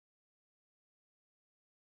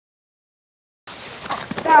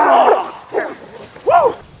All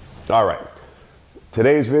right,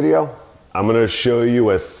 today's video, I'm gonna show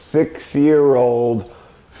you a 6-year-old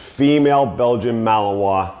female Belgian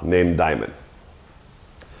Malinois named Diamond.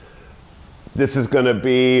 This is gonna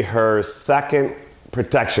be her second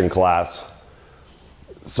protection class.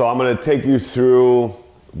 So I'm gonna take you through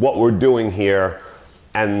what we're doing here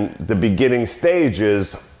and the beginning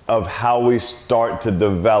stages of how we start to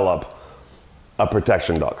develop a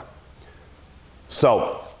protection dog.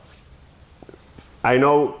 So I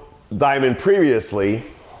know Diamond previously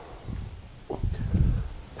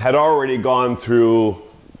had already gone through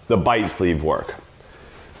the bite sleeve work.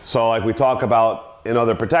 So like we talk about in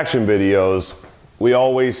other protection videos, we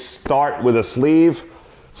always start with a sleeve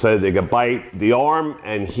so that they can bite the arm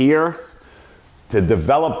and here to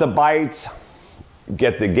develop the bites,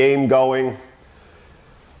 get the game going.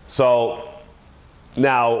 So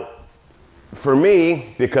now for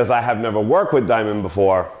me, because I have never worked with Diamond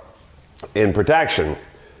before in protection,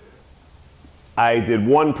 I did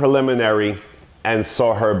one preliminary and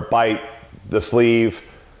saw her bite the sleeve,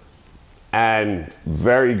 and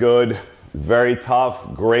very good, very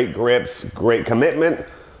tough, great grips, great commitment.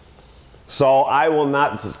 So I will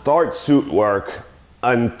not start suit work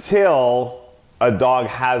until a dog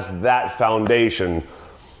has that foundation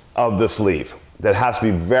of the sleeve. That has to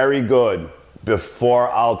be very good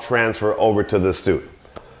before I'll transfer over to the suit.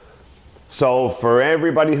 So for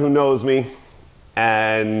everybody who knows me,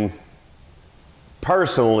 and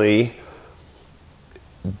personally,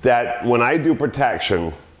 that when I do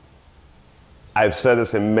protection, I've said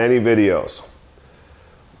this in many videos,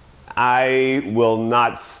 I will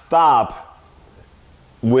not stop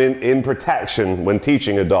when in protection, when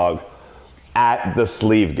teaching a dog, at the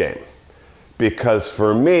sleeve game. Because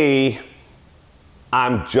for me,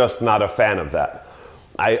 I'm just not a fan of that.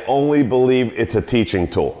 I only believe it's a teaching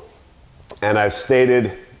tool. And I've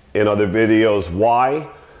stated in other videos why,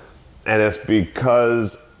 and it's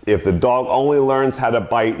because if the dog only learns how to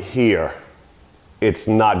bite here, it's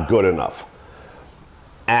not good enough.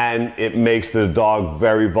 And it makes the dog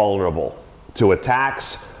very vulnerable to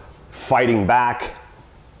attacks, fighting back,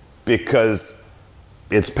 because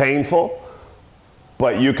it's painful,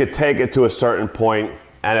 but you could take it to a certain point,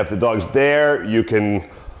 and if the dog's there, you can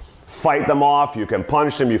fight them off, you can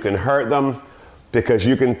punch them, you can hurt them, because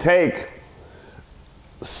you can take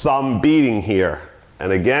some beating here.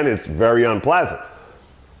 And again, it's very unpleasant.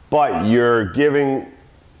 But you're giving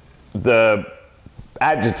the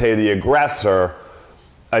agitator, the aggressor,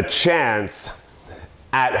 a chance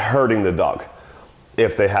at hurting the dog.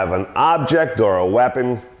 If they have an object or a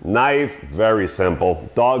weapon, knife, very simple.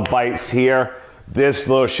 Dog bites here, this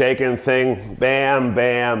little shaking thing, bam,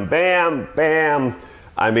 bam, bam, bam.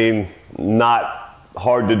 I mean, not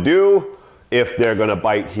hard to do if they're gonna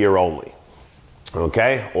bite here only.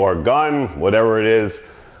 Okay, or gun, whatever it is,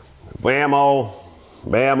 whammo,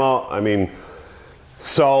 bammo. I mean,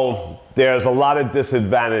 so there's a lot of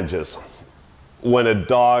disadvantages when a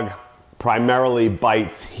dog primarily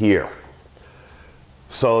bites here.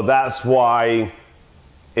 So that's why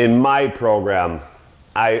in my program,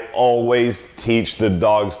 I always teach the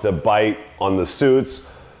dogs to bite on the suits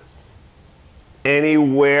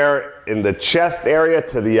anywhere in the chest area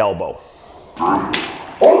to the elbow.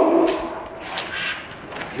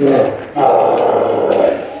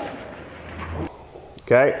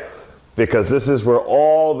 Okay, because this is where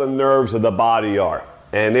all the nerves of the body are,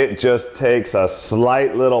 and it just takes a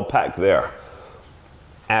slight little peck there,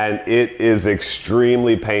 and it is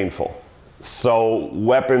extremely painful. So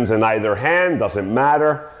weapons in either hand doesn't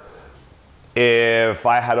matter. If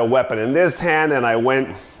I had a weapon in this hand and I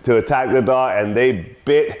went to attack the dog and they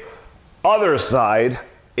bit other side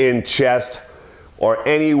in chest or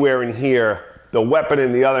anywhere in here, the weapon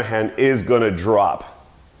in the other hand is gonna drop.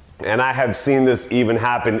 And I have seen this even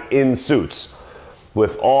happen in suits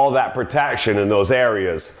with all that protection in those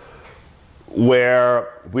areas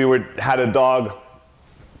where we had a dog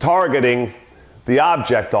targeting the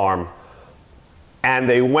object arm, and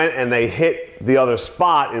they went and they hit the other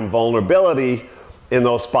spot in vulnerability in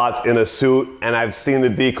those spots in a suit, and I've seen the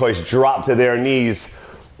decoys drop to their knees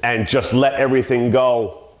and just let everything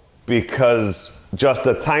go because just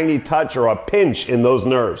a tiny touch or a pinch in those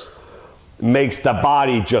nerves makes the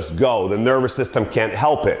body just go. The nervous system can't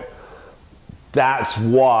help it. That's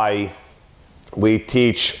why we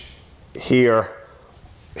teach here,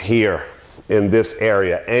 here, in this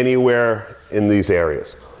area, anywhere in these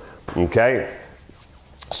areas, okay?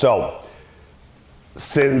 So,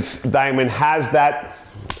 since Diamond has that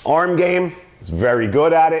arm game, is very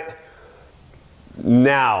good at it,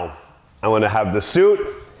 now I'm gonna have the suit,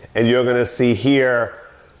 and you're gonna see here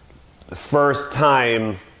first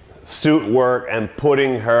time suit work and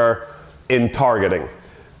putting her in targeting.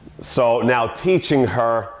 So now teaching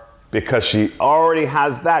her, because she already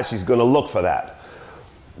has that, she's going to look for that.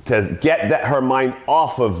 To get her mind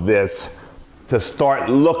off of this, to start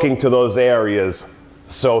looking to those areas.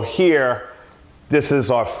 So here, this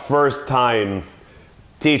is our first time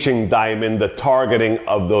teaching Diamond the targeting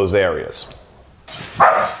of those areas.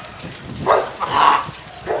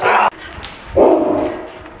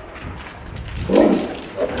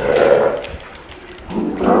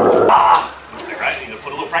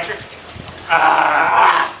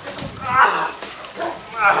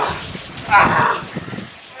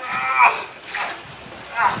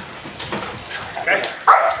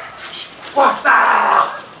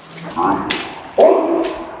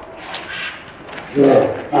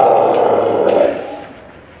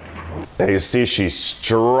 And you see she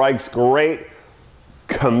strikes great,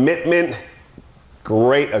 commitment,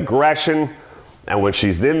 great aggression, and when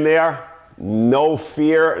she's in there, no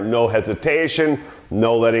fear, no hesitation,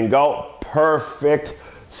 no letting go, perfect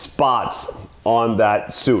spots on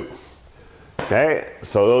that suit. Okay,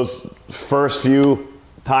 so those first few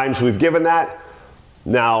times we've given that.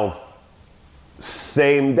 Now,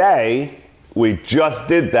 same day, we just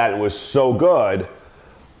did that, it was so good,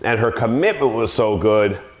 and her commitment was so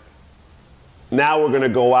good. Now we're gonna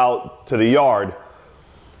go out to the yard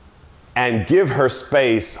and give her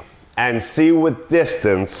space and see with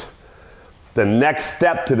distance. The next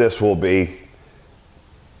step to this will be,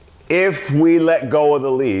 if we let go of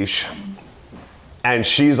the leash and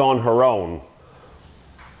she's on her own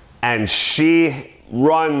and she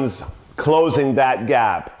runs closing that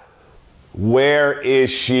gap, where is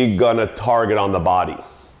she gonna target on the body?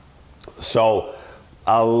 So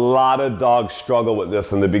a lot of dogs struggle with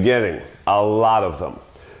this in the beginning, a lot of them.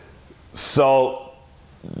 So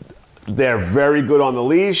they're very good on the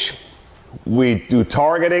leash. We do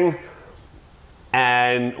targeting,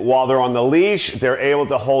 and while they're on the leash, they're able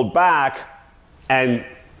to hold back and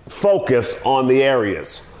focus on the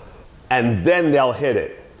areas, and then they'll hit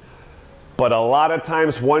it. But a lot of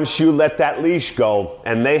times once you let that leash go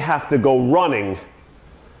and they have to go running,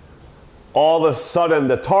 all of a sudden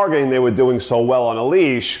the targeting they were doing so well on a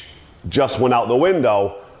leash just went out the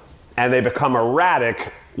window, and they become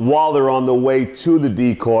erratic while they're on the way to the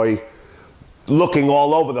decoy, looking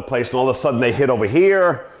all over the place, and all of a sudden they hit over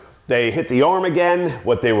here, they hit the arm again,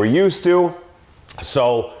 what they were used to.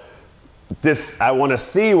 So this, I want to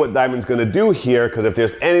see what Diamond's going to do here, because if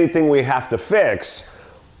there's anything we have to fix,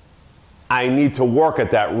 I need to work at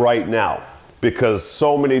that right now, because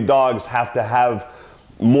so many dogs have to have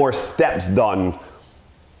more steps done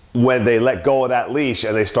when they let go of that leash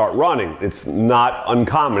and they start running. It's not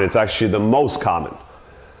uncommon, it's actually the most common.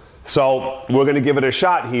 So we're going to give it a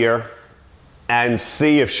shot here and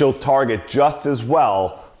see if she'll target just as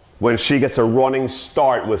well when she gets a running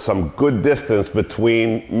start with some good distance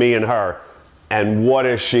between me and her. And what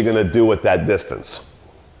is she going to do with that distance?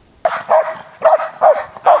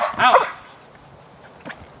 Out.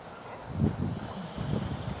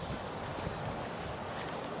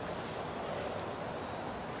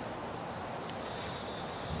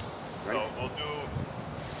 So we'll do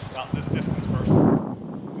about this distance first.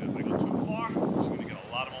 If I go too far, she's going to get a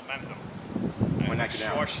lot of momentum. And make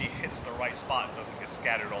sure she hits the right spot and doesn't get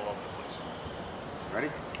scattered all over the place. Ready?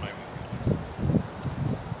 Okay.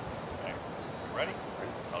 Ready?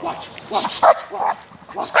 Watch.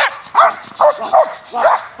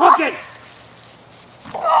 Hook it!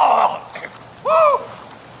 Oh! Woo!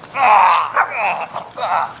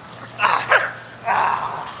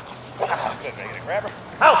 Good, make it a grabber.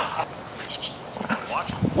 Out!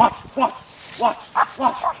 Watch.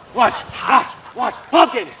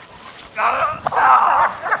 Hook it! Out!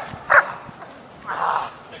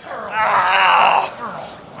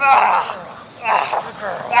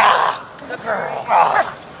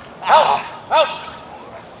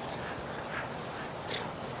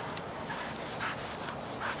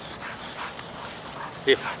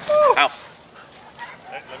 Here. House.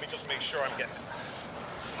 Let me just make sure I'm getting it.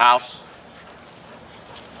 House.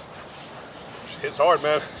 It's hard,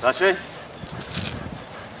 man. That's it?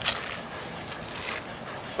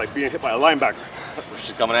 It's like being hit by a linebacker.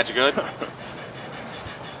 She's coming at you good?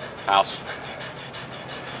 House.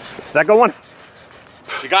 Second one?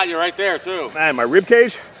 She got you right there, too. Man, my rib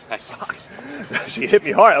cage, Nice. she hit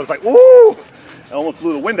me hard. I was like, woo! It almost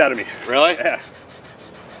blew the wind out of me. Really? Yeah.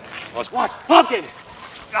 Watch. Hook it!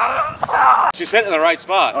 She's hitting the right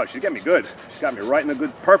spot. Oh, she's got me good. She's got me right in a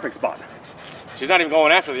good, perfect spot. She's not even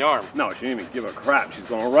going after the arm. No, she didn't even give a crap. She's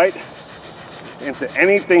going right into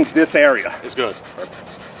anything this area. It's good. Perfect.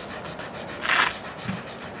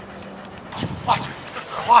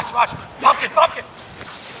 Watch, watch. Pumpkin, pumpkin.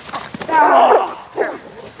 Good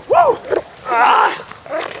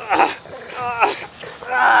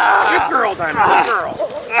girl, Diamond. Good girl.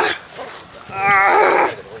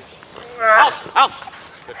 Out.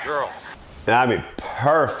 Good girl. I mean,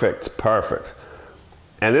 perfect, perfect.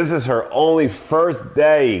 And this is her only first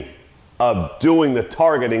day of doing the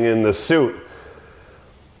targeting in the suit.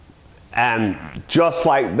 And just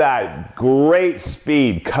like that, great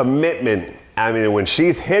speed, commitment. I mean, when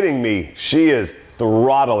she's hitting me, she is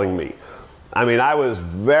throttling me. I mean, I was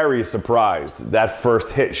very surprised that first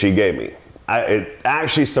hit she gave me. It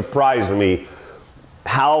actually surprised me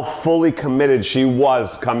how fully committed she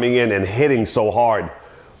was coming in and hitting so hard.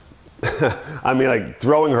 I mean, like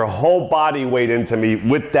throwing her whole body weight into me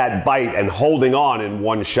with that bite and holding on in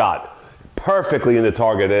one shot, perfectly in the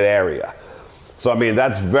targeted area. So, I mean,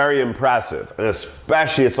 that's very impressive. And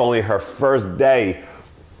especially it's only her first day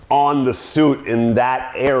on the suit in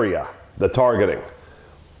that area, the targeting.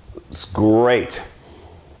 It's great.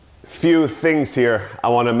 Few things here I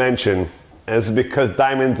want to mention. And this is because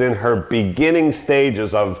Diamond's in her beginning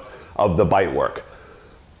stages of the bite work.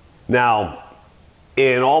 Now,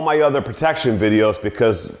 in all my other protection videos,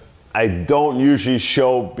 because I don't usually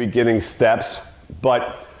show beginning steps,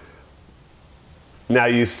 but now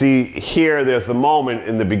you see here, there's the moment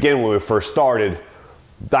in the beginning when we first started,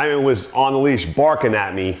 Diamond was on the leash barking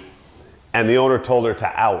at me, and the owner told her to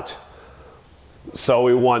out. So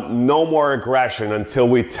we want no more aggression until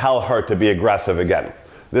we tell her to be aggressive again.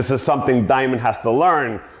 This is something Diamond has to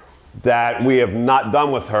learn that we have not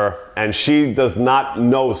done with her, and she does not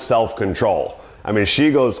know self-control. I mean,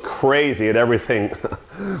 she goes crazy at everything.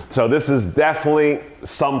 So this is definitely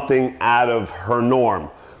something out of her norm,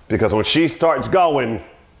 because when she starts going,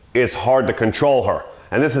 it's hard to control her.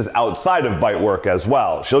 And this is outside of bite work as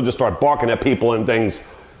well. She'll just start barking at people and things,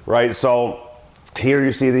 right? So here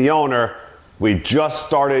you see the owner. We just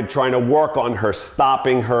started trying to work on her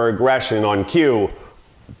stopping her aggression on cue.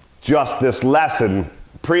 Just this lesson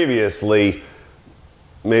previously,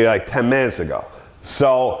 maybe like 10 minutes ago.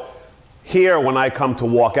 So here, when I come to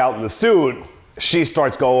walk out in the suit, she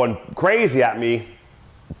starts going crazy at me,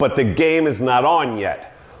 but the game is not on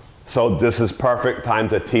yet. So this is perfect time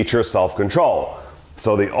to teach her self-control.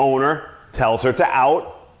 So the owner tells her to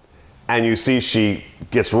out, and you see she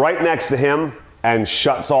gets right next to him and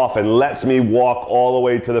shuts off and lets me walk all the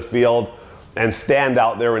way to the field and stand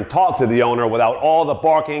out there and talk to the owner without all the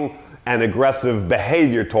barking and aggressive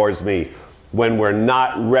behavior towards me when we're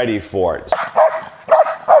not ready for it.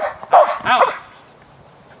 Out.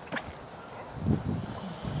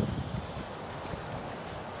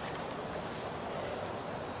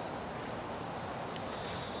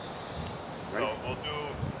 So we'll do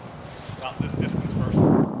about this distance first.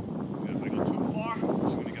 If I go too far,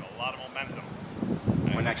 she's going to get a lot of momentum.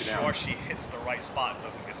 And make sure she hits the right spot,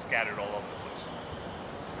 doesn't get scattered all over the place.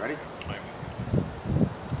 Ready? Right.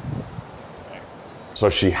 So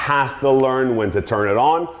she has to learn when to turn it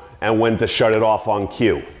on and when to shut it off on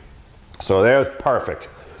cue. So there's perfect.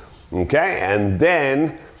 Okay, and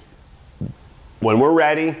then when we're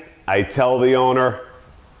ready, I tell the owner,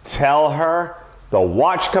 tell her the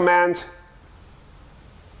watch command,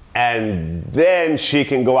 and then she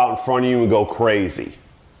can go out in front of you and go crazy.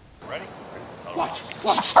 Ready? Watch,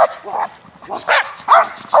 watch, watch.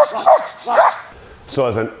 So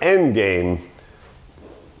as an end game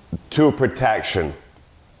to protection,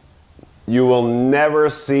 you will never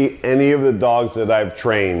see any of the dogs that I've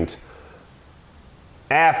trained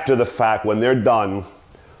after the fact, when they're done,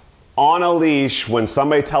 on a leash, when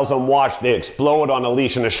somebody tells them watch, they explode on a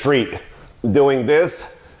leash in the street doing this.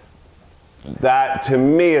 That to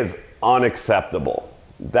me is unacceptable.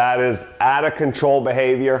 That is out of control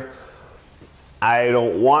behavior. I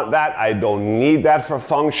don't want that. I don't need that for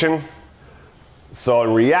function. So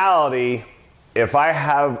in reality, if I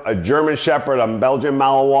have a German Shepherd, a Belgian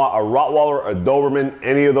Malinois, a Rottweiler, a Doberman,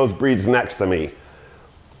 any of those breeds next to me,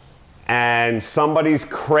 and somebody's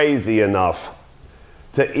crazy enough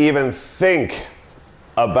to even think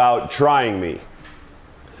about trying me,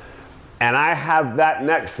 and I have that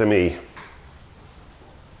next to me,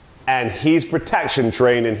 and he's protection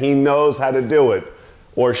trained and he knows how to do it,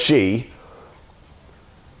 or she,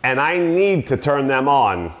 and I need to turn them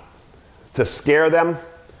on to scare them,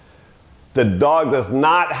 the dog does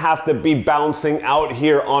not have to be bouncing out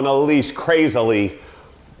here on a leash crazily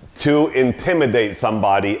to intimidate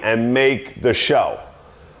somebody and make the show.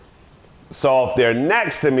 So if they're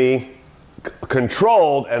next to me,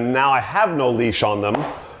 controlled, and now I have no leash on them,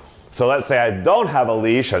 so let's say I don't have a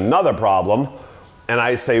leash, another problem, and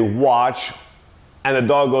I say watch, and the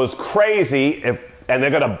dog goes crazy, and they're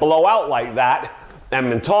gonna blow out like that, and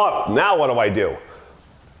been taught, now what do I do?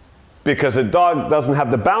 Because a dog doesn't have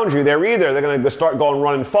the boundary there either. They're going to start going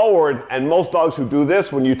running forward, and most dogs who do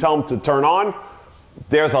this, when you tell them to turn on,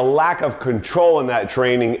 there's a lack of control in that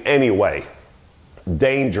training anyway.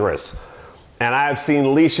 Dangerous. And I've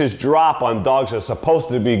seen leashes drop on dogs that are supposed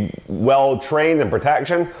to be well trained in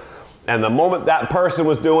protection, and the moment that person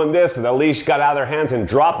was doing this and the leash got out of their hands and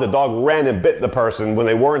dropped, the dog ran and bit the person when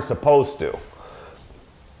they weren't supposed to.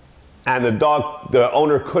 And the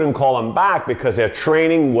owner couldn't call them back because their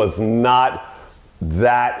training was not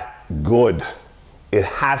that good. It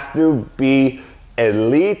has to be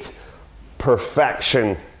elite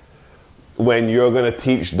perfection when you're going to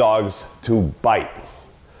teach dogs to bite.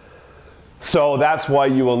 So that's why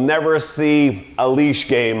you will never see a leash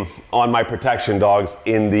game on my protection dogs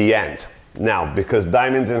in the end. Now, because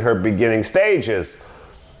Diamond's in her beginning stages,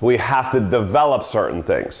 we have to develop certain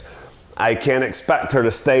things. I can't expect her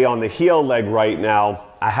to stay on the heel leg right now.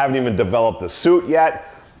 I haven't even developed the suit yet.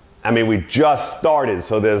 I mean, we just started,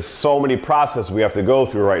 so there's so many processes we have to go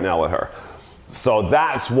through right now with her. So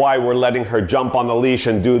that's why we're letting her jump on the leash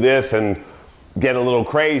and do this and get a little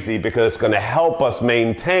crazy, because it's going to help us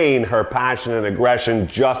maintain her passion and aggression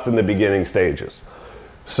just in the beginning stages.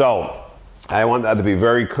 So I want that to be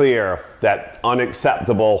very clear, that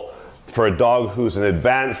unacceptable for a dog who's in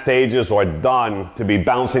advanced stages or done to be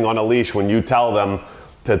bouncing on a leash when you tell them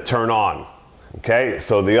to turn on. Okay,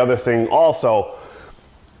 so the other thing also,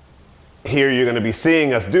 here you're going to be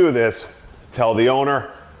seeing us do this. Tell the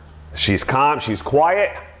owner, she's calm, she's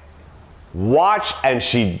quiet. Watch, and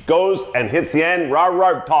she goes and hits the end, rah,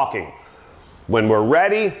 rah, talking. When we're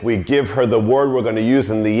ready, we give her the word we're going to use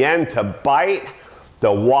in the end to bite.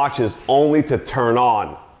 The watch is only to turn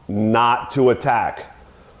on, not to attack.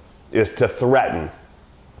 Is to threaten.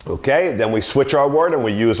 Okay, then we switch our word and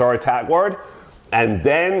we use our attack word, and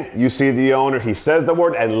then you see the owner, he says the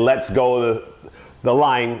word and lets go of the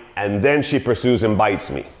line, and then she pursues and bites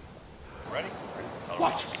me. Ready?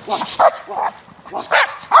 Watch.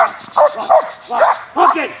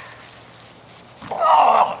 Okay.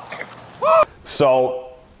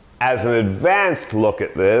 So, as an advanced look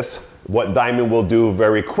at this, what Diamond will do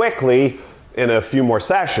very quickly in a few more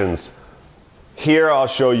sessions. Here I'll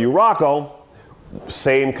show you Rocco,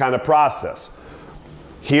 same kind of process.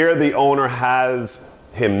 Here the owner has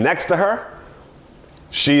him next to her.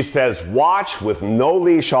 She says watch with no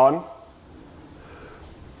leash on,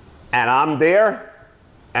 and I'm there,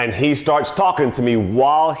 and he starts talking to me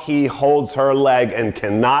while he holds her leg and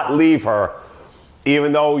cannot leave her.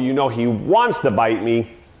 Even though you know he wants to bite me,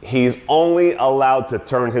 he's only allowed to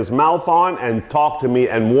turn his mouth on and talk to me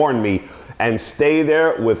and warn me, and stay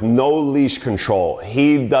there with no leash control.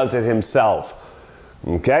 He does it himself.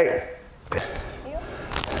 Okay?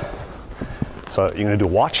 So you're going to do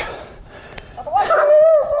watch?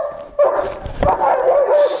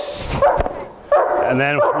 And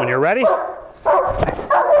then when you're ready,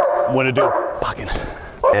 I'm going to do pocket.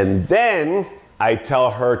 And then I tell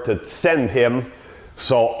her to send him.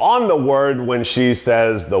 So on the word, when she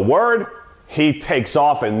says the word, he takes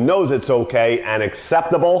off and knows it's okay and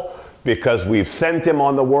acceptable, because we've sent him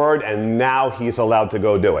on the word and now he's allowed to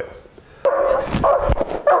go do it.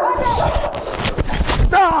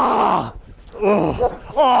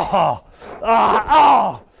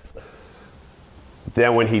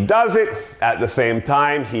 Then when he does it, at the same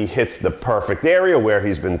time, he hits the perfect area where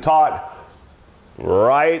he's been taught,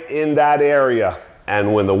 right in that area.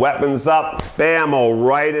 And when the weapon's up, bam-o,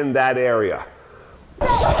 right in that area.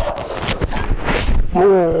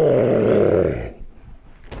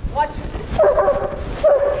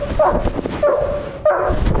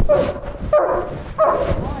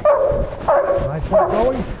 Nice one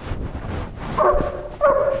going.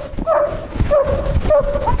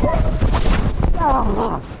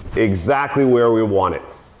 Exactly where we want it.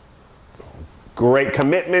 Great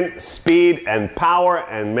commitment, speed, and power,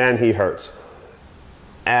 and man, he hurts.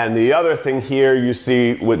 And the other thing here you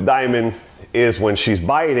see with Diamond is when she's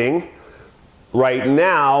biting, right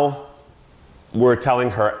now, we're telling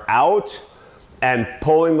her out and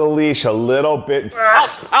pulling the leash a little bit.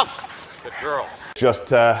 Out. Good girl. Just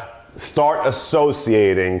to start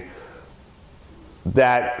associating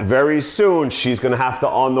that very soon she's going to have to,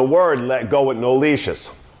 on the word, let go with no leashes.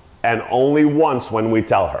 And only once when we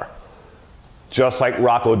tell her. Just like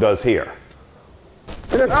Rocco does here.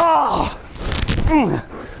 Okay, out.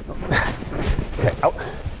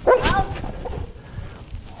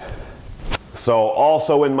 So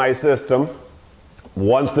also in my system,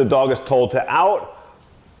 once the dog is told to out,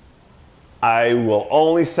 I will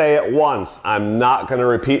only say it once. I'm not going to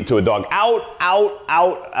repeat to a dog, out, out,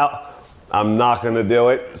 out, out. I'm not going to do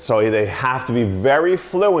it. So they have to be very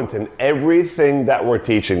fluent in everything that we're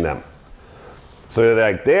teaching them. So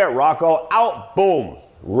they're like, there, Rocco, out, boom.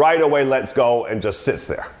 Right away, let's go, and just sits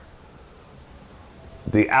there.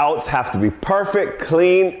 The outs have to be perfect,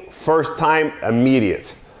 clean, first time,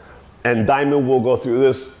 immediate. And Diamond will go through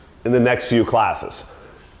this in the next few classes.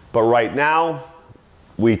 But right now,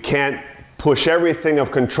 we can't push everything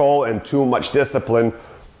of control and too much discipline,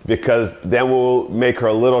 because then we'll make her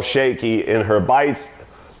a little shaky in her bites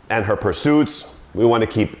and her pursuits. We want to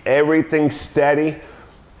keep everything steady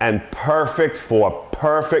and perfect for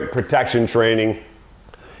perfect protection training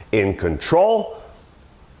in control.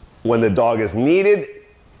 When the dog is needed,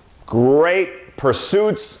 great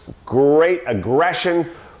pursuits, great aggression,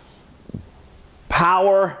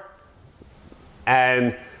 power,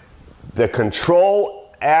 and the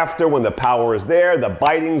control after, when the power is there, the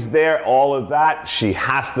biting's there, all of that, she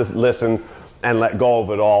has to listen and let go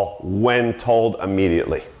of it all when told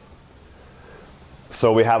immediately.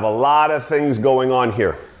 So we have a lot of things going on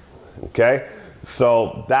here, okay?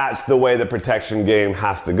 So that's the way the protection game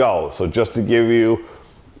has to go. So just to give you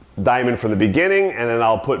Diamond from the beginning, and then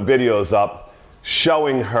I'll put videos up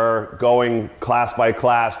showing her going class by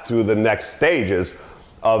class through the next stages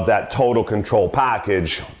of that total control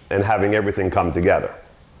package and having everything come together.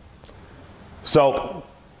 So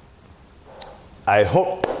I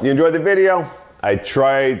hope you enjoyed the video. I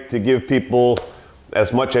tried to give people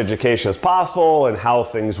as much education as possible and how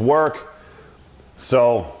things work.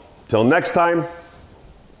 So till next time,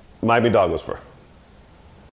 Miami Dog Whisperer.